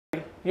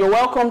You're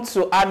welcome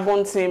to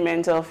Adbon Team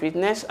Mental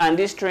Fitness, and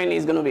this training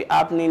is going to be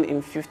happening in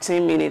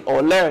 15 minutes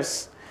or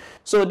less.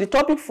 So the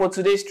topic for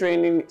today's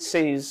training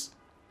says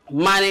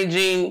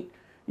managing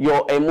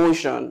your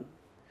emotion.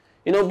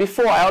 You know,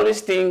 before I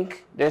always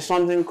think there's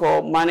something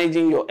called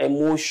managing your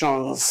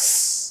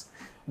emotions,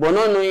 but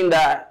not knowing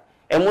that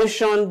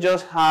emotion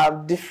just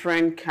have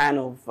different kind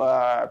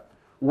of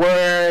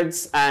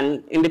words,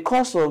 and in the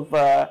course of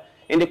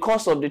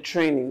the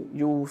training,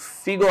 you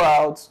figure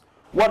out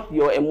what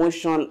your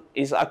emotion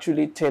is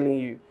actually telling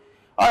you.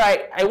 All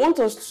right, I want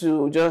us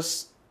to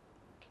just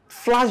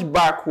flash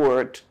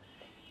backward.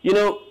 You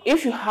know,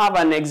 if you have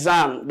an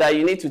exam that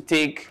you need to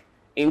take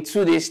in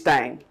 2 days'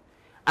 time,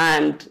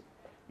 and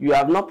you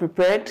have not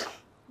prepared,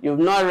 you've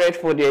not read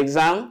for the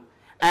exam,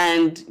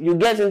 and you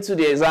get into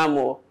the exam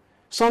hall,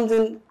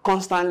 something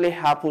constantly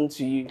happens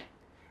to you,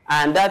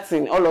 and that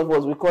thing, all of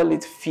us, we call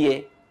it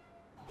fear.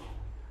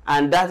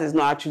 And that is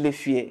not actually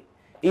fear.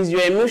 It's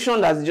your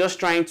emotion that's just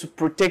trying to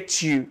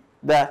protect you,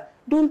 that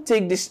don't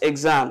take this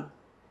exam.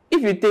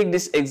 If you take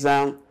this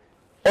exam,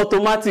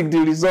 automatic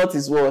the result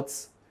is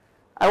what?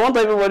 I want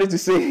everybody to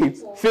say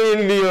it.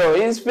 Failure.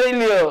 It's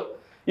failure.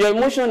 Your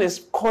emotion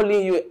is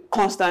calling you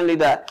constantly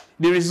that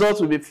the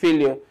result will be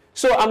failure.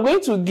 So I'm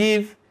going to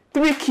give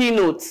 3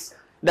 keynotes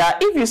that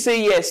if you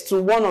say yes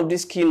to one of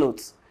these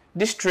keynotes,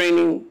 this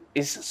training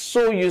is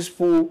so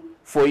useful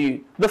for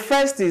you. The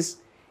first is,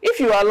 if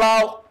you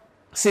allow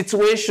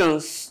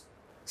situations,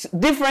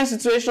 different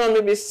situations,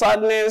 maybe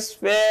sadness,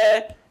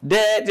 fear,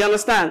 death, you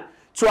understand,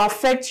 to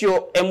affect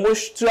your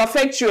emotion, to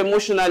affect you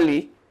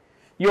emotionally,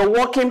 your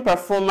working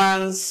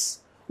performance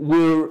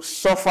will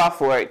suffer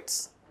for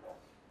it.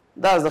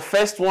 That's the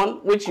first one,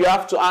 which you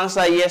have to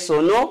answer yes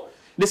or no.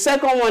 The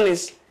second one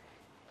is,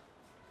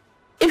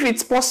 if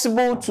it's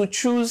possible to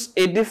choose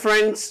a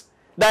different,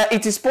 that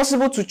it is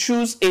possible to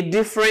choose a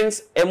different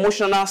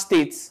emotional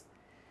state.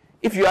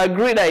 If you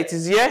agree that it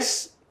is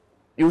yes,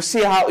 you'll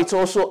see how it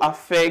also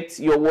affects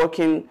your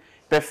working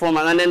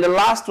performance. And then the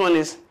last one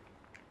is,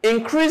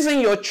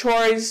 increasing your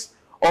choice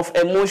of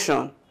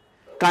emotion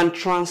can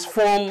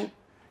transform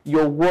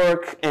your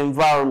work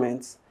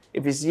environment.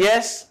 If it's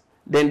yes,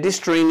 then this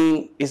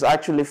training is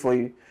actually for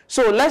you.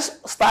 So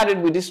let's start it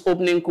with this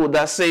opening quote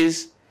that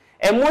says,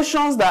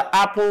 emotions that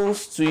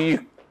happens to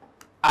you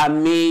are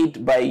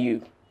made by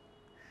you.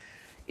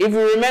 If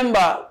you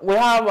remember, we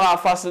have our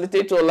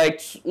facilitator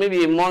like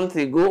maybe a month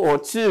ago or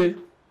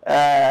two,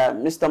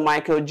 Mr.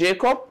 Michael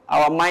Jacob,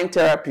 our mind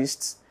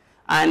therapist,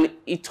 and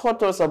he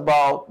taught us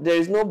about there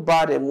is no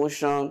bad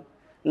emotion,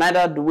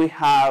 neither do we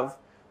have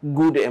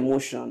good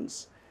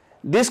emotions.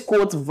 This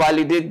quote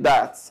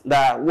validates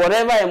that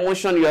whatever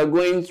emotion you are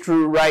going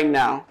through right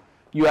now,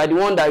 you are the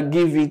one that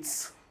give it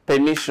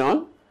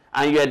permission,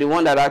 and you are the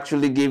one that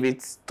actually give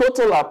it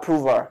total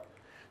approval.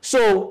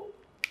 So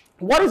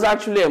what is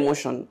actually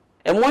emotion?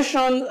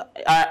 Emotion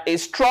are a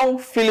strong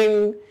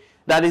feeling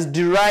that is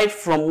derived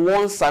from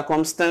one's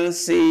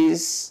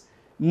circumstances,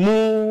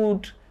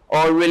 mood,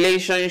 or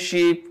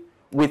relationship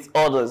with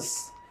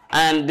others.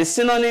 And the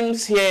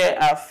synonyms here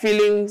are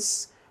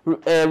feelings,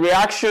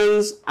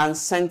 reactions, and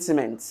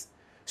sentiments.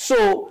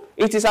 So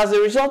it is as a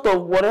result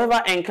of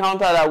whatever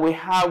encounter that we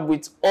have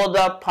with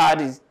other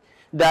parties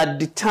that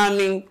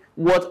determine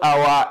what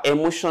our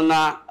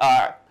emotional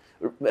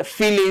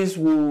feelings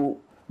will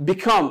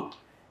become.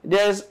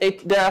 There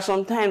are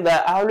some times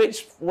that I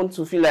always want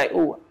to feel like,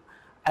 oh,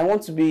 I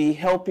want to be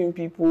helping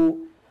people,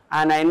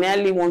 and I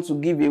nearly want to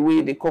give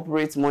away the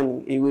corporate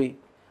money away.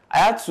 I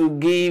had to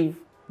give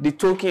the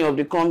token of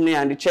the company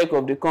and the check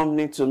of the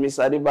company to Ms.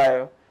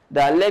 Adebayo,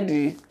 that let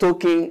the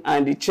token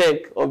and the check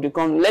of the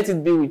company, let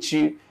it be with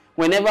you.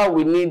 Whenever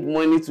we need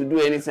money to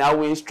do anything, I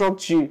will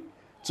instruct you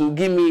to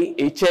give me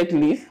a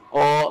checklist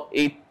or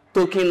a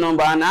token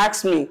number and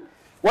ask me,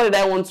 what did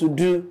I want to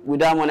do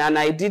with that money? And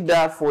I did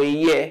that for a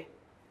year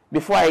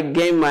before I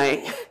gained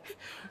my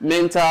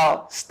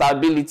mental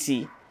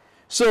stability.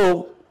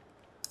 So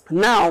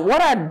now, what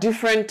are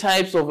different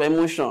types of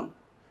emotion?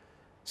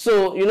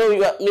 So, you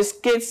know, Miss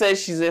Kate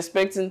says she's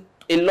expecting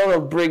a lot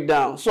of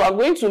breakdown. So I'm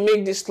going to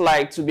make this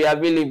slide to be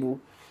available.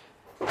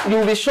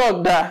 You'll be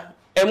shocked that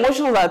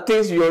emotions are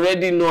things you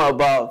already know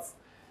about.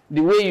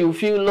 The way you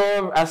feel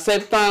love,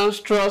 acceptance,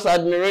 trust,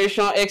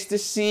 admiration,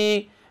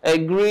 ecstasy,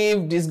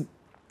 grief,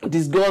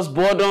 disgust,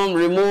 boredom,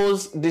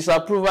 remorse,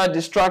 disapproval,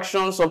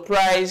 distraction,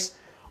 surprise.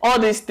 All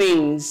these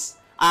things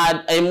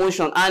are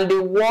emotion, and they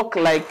work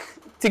like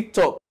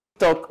TikTok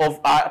of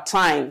our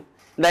time.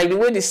 Like the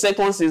way the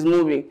seconds is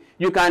moving,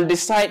 you can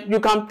decide, you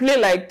can play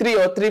like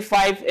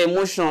 5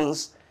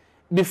 emotions.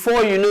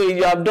 Before you know it,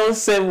 you have done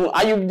 7,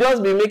 and you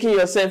just be making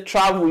yourself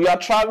travel. You are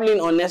traveling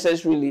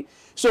unnecessarily.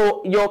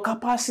 So your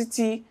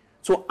capacity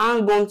to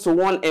hang on to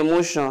one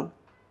emotion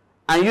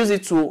and use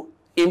it to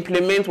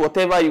implement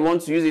whatever you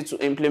want to use it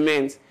to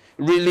implement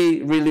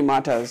really, really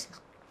matters.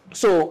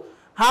 So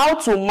how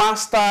to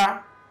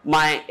master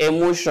my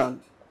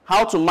emotion?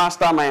 How to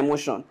master my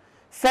emotion?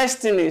 First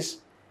thing is,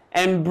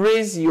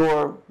 embrace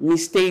your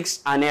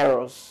mistakes and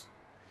errors.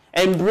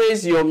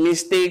 Embrace your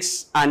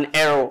mistakes and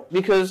error,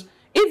 because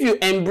if if you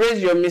embrace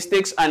your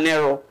mistakes and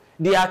error,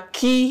 they are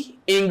key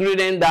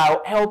ingredients that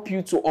will help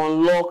you to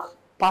unlock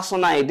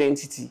personal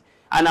identity.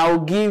 And I will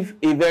give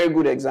a very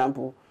good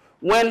example.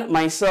 When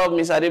myself,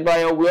 Ms.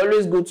 Adebayo, we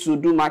always go to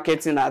do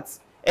marketing at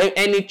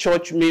any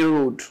church main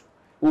road.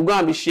 We're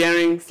going to be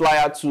sharing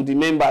flyer to the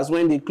members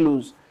when they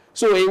close.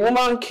 So a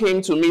woman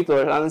came to meet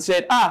us and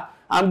said,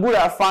 I'm good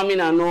at farming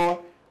and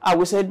all.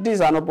 We said, this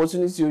is an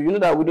opportunity. You know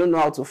that we don't know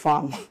how to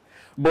farm.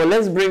 But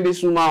let's bring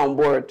this woman on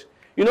board.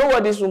 You know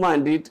what this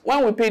woman did?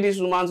 When we pay this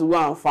woman to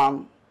go and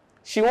farm,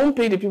 she won't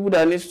pay the people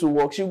that needs to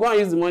work. She'll go and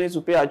use the money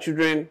to pay her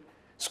children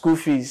school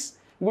fees.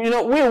 You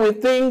know, we will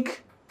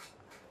think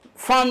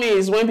farming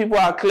is when people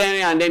are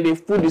clearing and then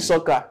they've put the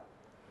sucker.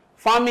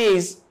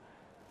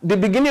 The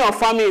beginning of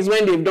farming is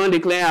when they've done the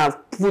clearing and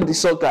put the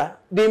sucker.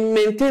 The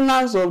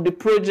maintenance of the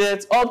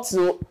project up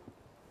to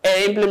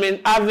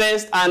implement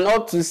harvest and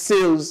up to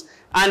sales,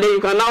 and then you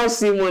can now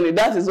see money.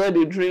 That is what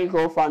they drink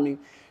of farming.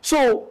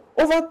 So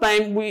over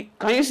time,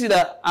 can you see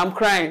that I'm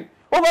crying?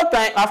 Over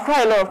time, I've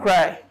cried a lot of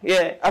cry.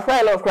 Yeah, I've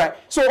cried a lot of cry.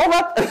 So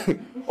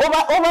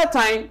over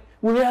time,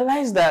 we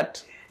realize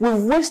that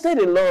we've wasted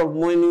a lot of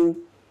money.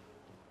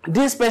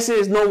 This person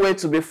is nowhere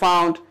to be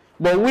found,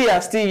 but we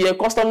are still here.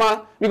 Because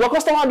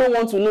customer don't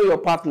want to know your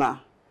partner.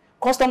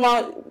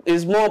 Customer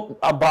is more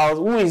about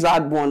who is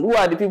hardborn, who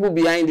are the people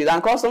behind it,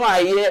 and customer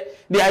are here.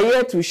 They are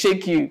here to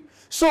shake you.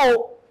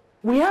 So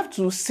we have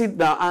to sit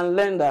down and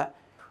learn that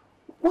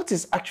what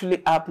is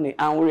actually happening,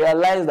 and we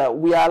realize that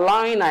we are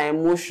allowing our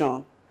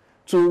emotion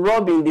to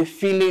rub in the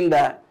feeling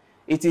that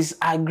it is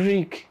a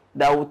Greek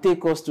that will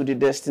take us to the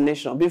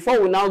destination.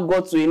 Before we now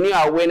got to a new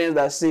awareness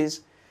that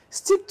says,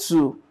 stick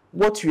to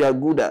what you are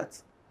good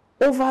at.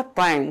 Over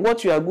time,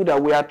 what you are good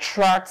at will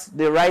attract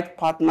the right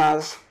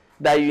partners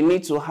that you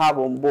need to have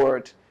on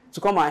board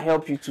to come and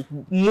help you to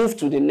move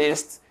to the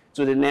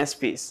next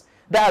phase.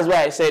 That's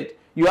why I said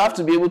you have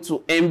to be able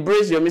to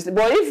embrace your mistake.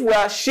 But if we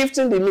are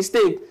shifting the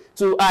mistake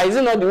to, is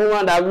it not the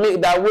woman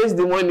that wastes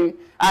the money?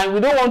 And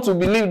we don't want to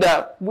believe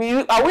that.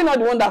 Are we not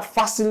the one that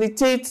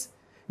facilitates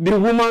the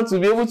woman to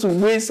be able to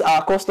waste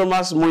our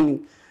customers' money?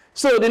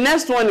 So the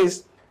next one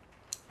is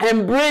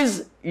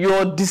embrace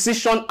your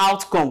decision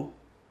outcome.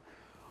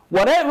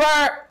 Whatever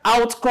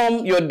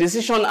outcome your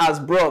decision has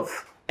brought,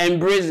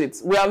 embrace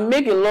it. We have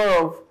made a lot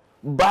of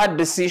bad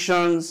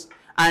decisions,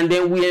 and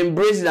then we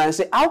embrace it and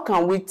say, how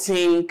can we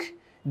think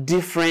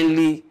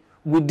differently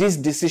with these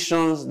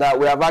decisions that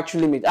we have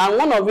actually made? And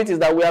one of it is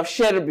that we have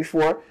shared it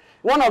before.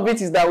 One of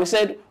it is that we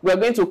said we are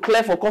going to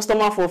clear for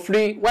customer for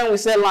free. When we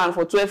sell land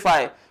for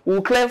 12.5, we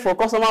will clear for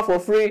customer for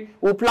free.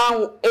 We will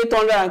plan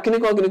 800 and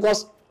clinical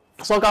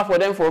soccer for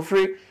them for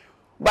free.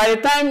 By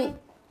the time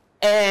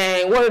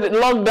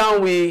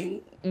lockdown,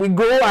 we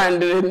go and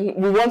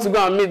we want to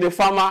go and meet the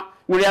farmer,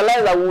 we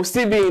realize that we will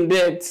still be in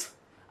debt.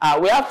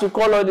 We have to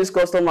call all these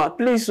customers.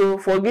 Please,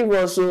 forgive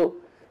us.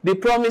 The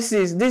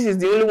promises, this is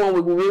the only one we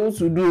will be able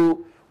to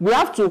do. We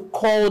have to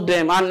call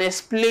them and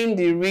explain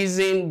the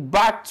reason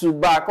back to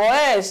back. Or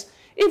else,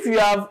 if you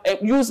have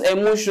used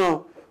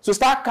emotion to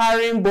start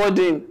carrying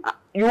burden,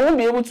 you won't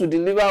be able to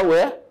deliver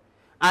well.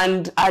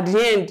 And at the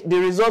end, the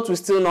result will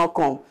still not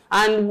come.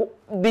 And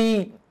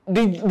the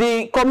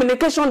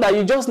communication that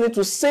you just need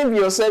to save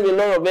yourself a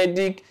lot of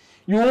headache,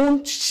 you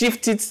won't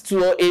shift it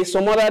to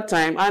some other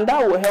time. And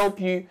that will help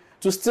you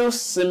to still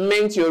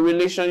cement your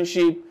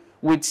relationship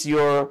with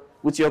your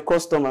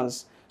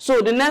customers. So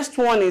the next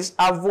one is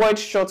avoid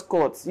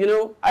shortcuts. You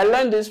know, I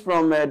learned this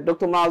from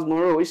Dr. Miles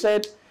Monroe. He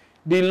said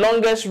the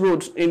longest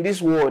road in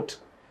this world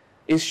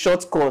is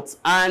shortcuts.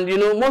 And you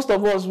know, most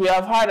of us, we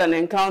have had an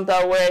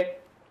encounter where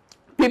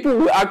people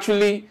will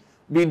actually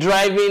be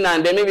driving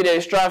and then maybe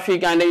there's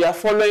traffic and then you are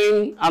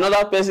following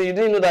another person. You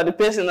didn't know that the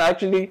person is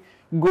actually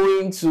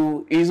going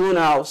to his own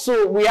house.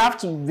 So we have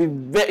to be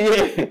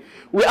very,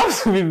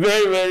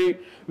 very,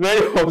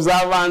 very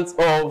observant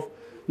of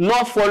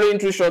not following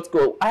through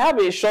shortcut. I have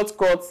a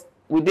shortcut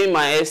within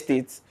my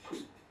estate.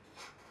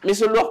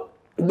 Mr.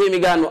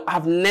 Demigano,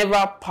 I've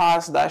never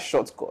passed that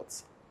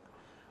shortcut.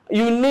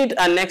 You need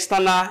an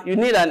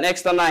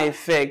external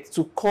effect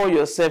to call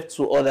yourself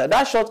to order.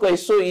 That shortcut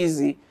is so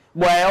easy,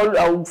 but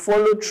I will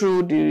follow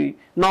through the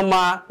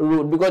normal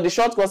road because the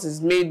shortcut is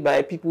made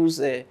by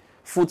people's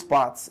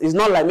footpaths. It's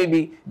not like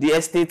maybe the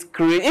estate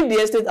create. If the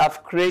estate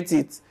have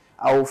created it,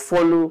 I'll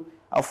follow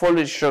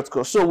the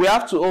shortcut. So we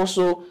have to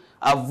also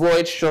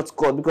avoid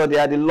shortcut because they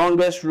are the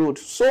longest route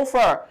so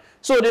far.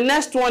 So the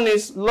next one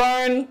is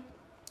learn,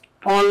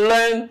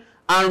 unlearn,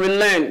 and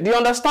relearn. The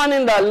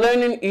understanding that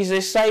learning is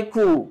a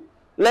cycle.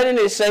 Learning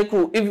is a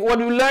cycle. If what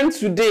you learn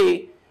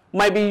today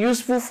might be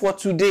useful for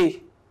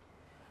today,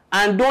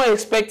 and don't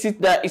expect it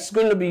that it's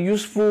going to be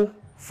useful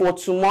for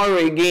tomorrow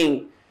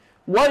again.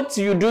 What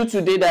you do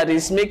today that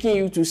is making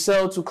you to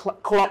sell to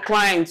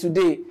clients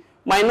today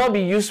might not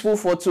be useful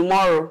for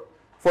tomorrow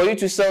for you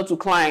to sell to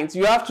clients.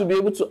 You have to be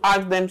able to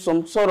ask them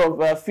some sort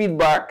of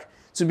feedback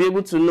to be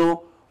able to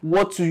know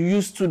what to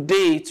use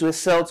today to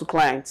sell to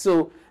clients.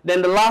 So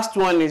then the last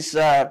one is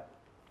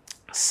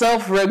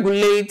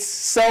self-regulate,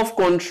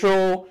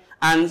 self-control,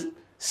 and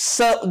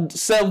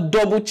self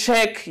double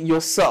check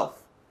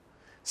yourself.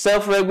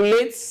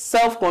 Self-regulate,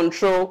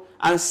 self-control,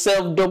 and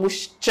self-double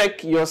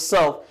check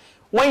yourself.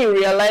 When you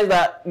realize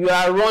that you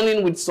are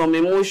running with some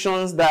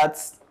emotions that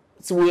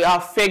will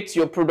affect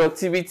your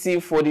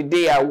productivity for the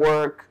day at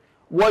work,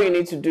 what you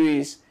need to do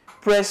is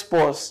press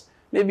pause.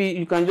 Maybe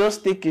you can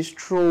just take a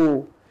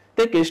stroll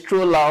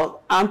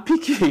out and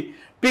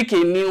pick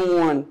a new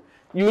one.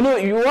 You know,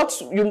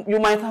 you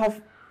might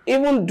have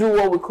even do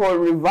what we call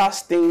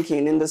reverse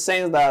thinking, in the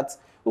sense that,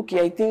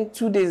 okay, I think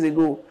 2 days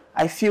ago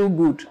I feel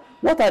good.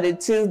 What are the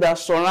things that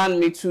surround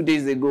me 2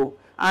 days ago?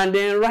 And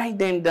then write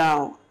them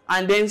down.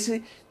 And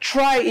then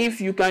try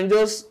if you can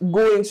just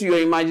go into your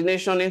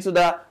imagination, into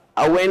that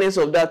awareness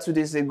of that 2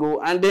 days ago,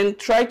 and then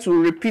try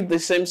to repeat the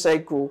same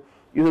cycle.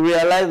 You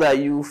realize that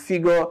you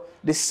figure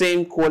the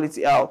same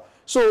quality out.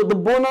 So the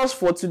bonus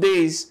for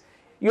today is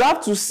you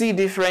have to see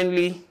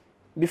differently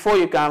before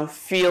you can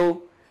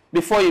feel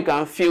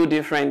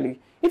differently.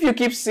 If you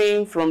keep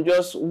seeing from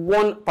just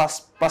one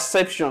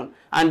perception,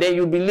 and then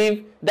you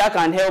believe that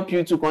can help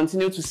you to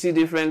continue to see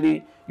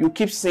differently, you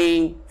keep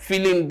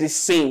feeling the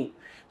same.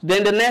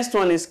 Then the next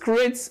one is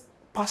create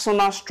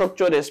personal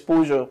structured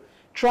exposure.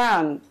 Try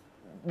and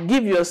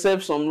give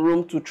yourself some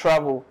room to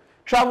travel.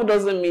 Travel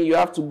doesn't mean you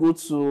have to go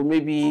to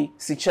maybe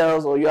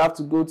Seychelles, or you have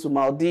to go to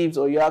Maldives,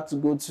 or you have to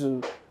go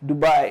to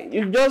Dubai.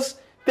 You just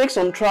take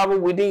some travel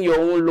within your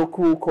own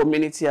local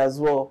community as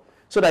well,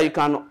 so that you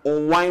can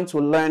unwind to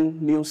learn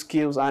new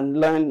skills and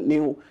learn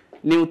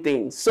new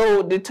things.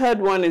 So the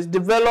third one is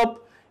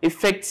develop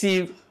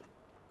effective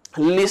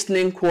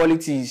listening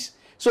qualities.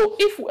 So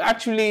if we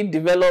actually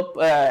develop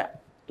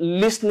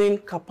listening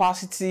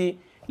capacity,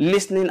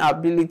 listening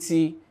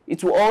ability,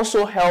 it will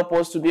also help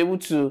us to be able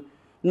to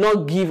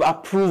not give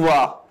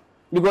approval,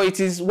 because it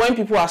is when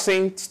people are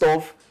saying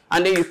stuff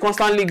and then you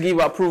constantly give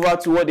approval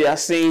to what they are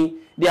saying,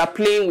 they are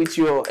playing with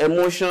your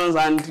emotions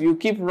and you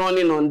keep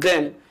running on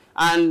them.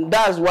 And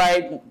that's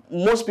why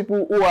most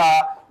people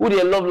who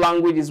their love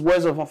language is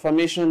words of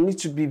affirmation need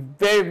to be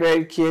very,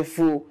 very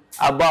careful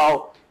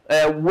about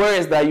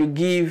words that you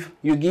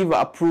give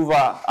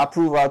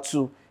approval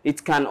to.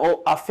 It can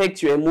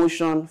affect your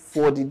emotion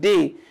for the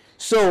day.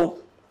 So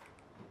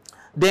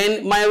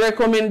then my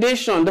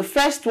recommendation, the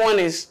first one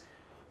is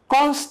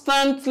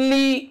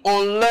constantly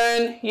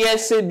unlearn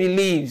hearsay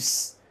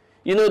beliefs.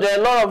 You know, there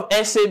are a lot of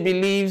hearsay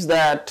beliefs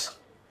that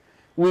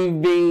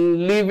we've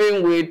been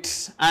living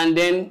with, and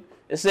then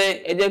they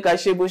say ẹ jẹ́ ká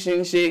ṣe bó ṣe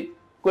ń ṣe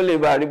kó lè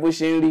bá rí bó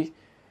ṣe ń rí.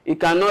 It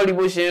cannot rí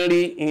bó ṣe ń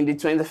rí in the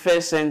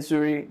 21st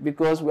century,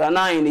 because we are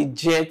now in a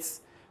jet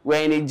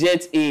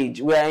age.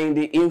 We are in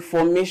the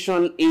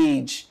information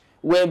age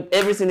where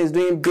everything is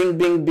doing bing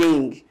bing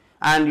bing,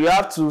 and you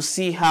have to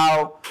see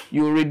how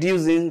you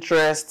reduce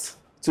interest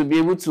to be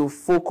able to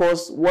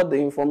focus what the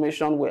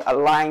information will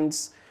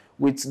aligns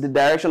with the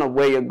direction of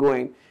where you're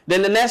going.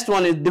 Then the next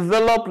one is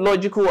develop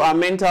logical and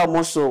mental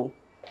muscle.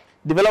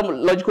 The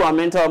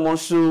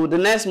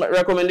next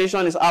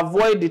recommendation is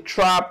avoid the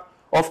trap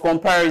of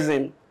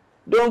comparison.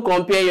 Don't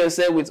compare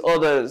yourself with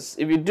others.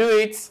 If you do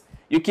it,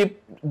 you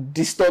keep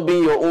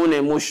disturbing your own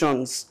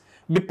emotions.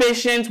 Be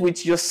patient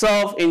with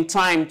yourself in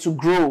time to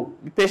grow.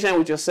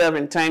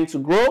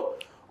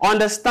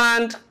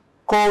 Understand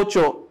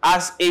culture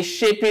as a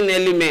shaping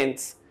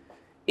element.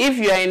 If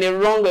you are in a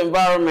wrong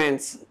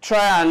environment,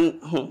 try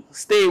and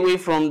stay away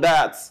from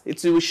that.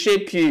 It will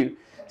shape you.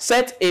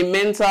 Set a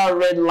mental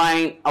red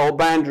line or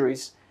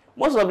boundaries.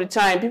 Most of the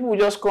time, people will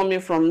just come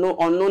in from no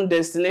unknown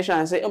destination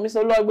and say, "Oh,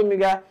 Mr.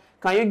 Oluwagbemiga,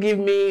 can you give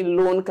me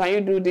loan? Can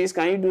you do this?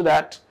 Can you do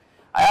that?"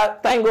 I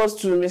thank God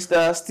to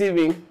Mr.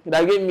 Steven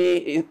that gave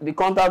me the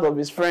contact of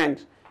his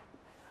friend.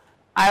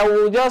 I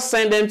will just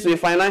send them to a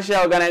financial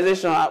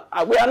organization.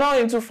 We are not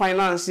into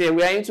finance here.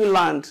 We are into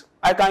land.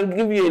 I can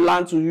give you a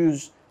land to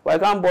use, but I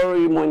can't borrow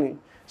you money.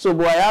 So,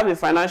 but I have a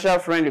financial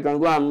friend you can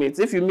go and meet.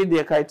 If you meet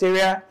their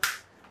criteria,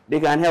 they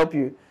can help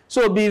you.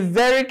 So be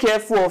very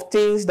careful of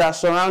things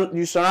that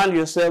you surround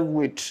yourself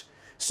with.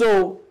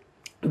 So,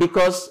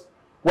 because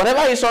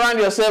whatever you surround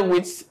yourself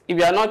with, if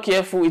you are not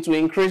careful, it will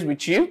increase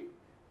with you.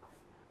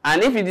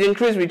 And if it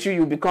increases with you,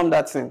 you become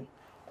that thing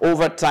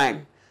over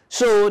time.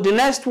 So the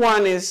next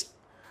one is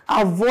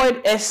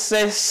avoid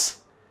excess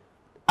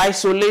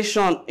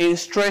isolation in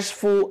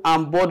stressful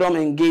and boredom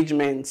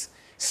engagements.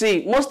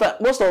 See, most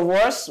of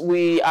us,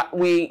 we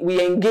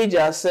engage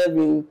ourselves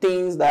in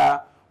things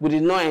that we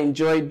did not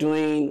enjoy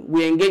doing.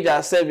 We engage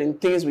ourselves in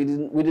things we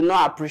did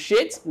not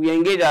appreciate. We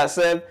engage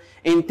ourselves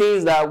in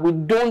things that we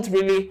don't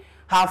really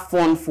have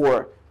fun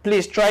for.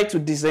 Please try to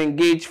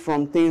disengage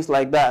from things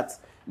like that,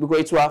 because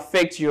it will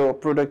affect your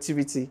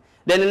productivity.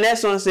 Then the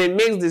next one says,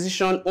 make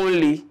decision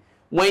only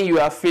when you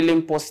are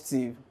feeling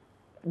positive.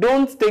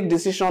 Don't take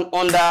decision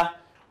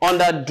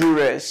under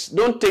duress.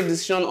 Don't take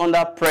decision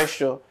under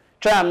pressure.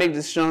 Try and make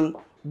decision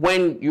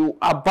when you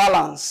are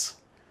balanced.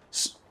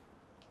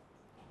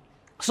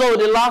 So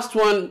the last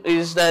one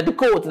is the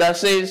quote that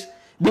says,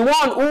 the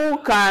one who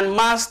can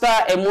master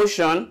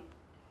emotion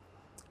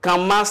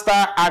can master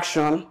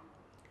action,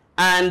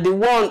 and the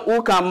one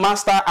who can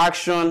master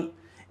action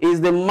is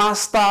the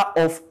master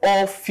of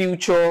all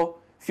future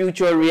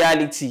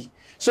reality.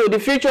 So the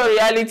future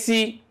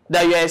reality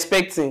that you're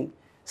expecting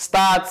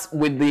starts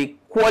with the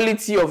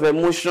quality of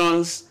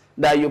emotions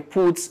that you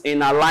put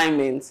in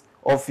alignment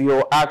of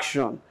your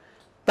action.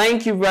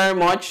 Thank you very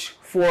much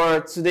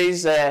for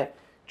today's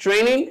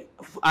training.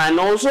 And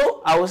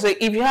also, I will say,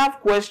 if you have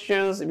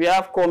questions, if you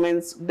have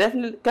comments,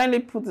 definitely kindly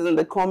put it in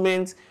the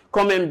comment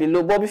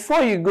below. But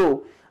before you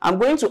go, I'm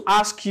going to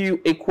ask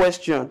you a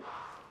question.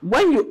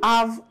 When you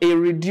have a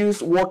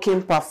reduced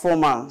working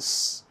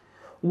performance,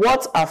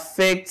 what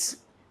affects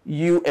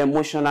you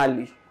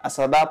emotionally as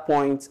at that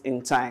point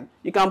in time?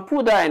 You can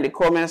put that in the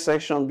comment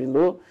section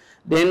below.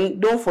 Then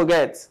don't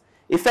forget,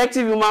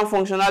 effective human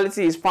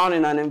functionality is found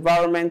in an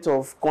environment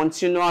of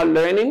continual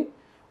learning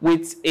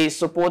with a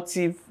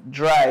supportive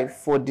drive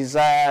for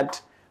desired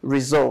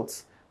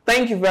results.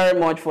 Thank you very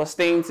much for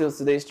staying till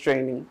today's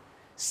training.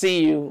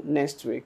 See you next week.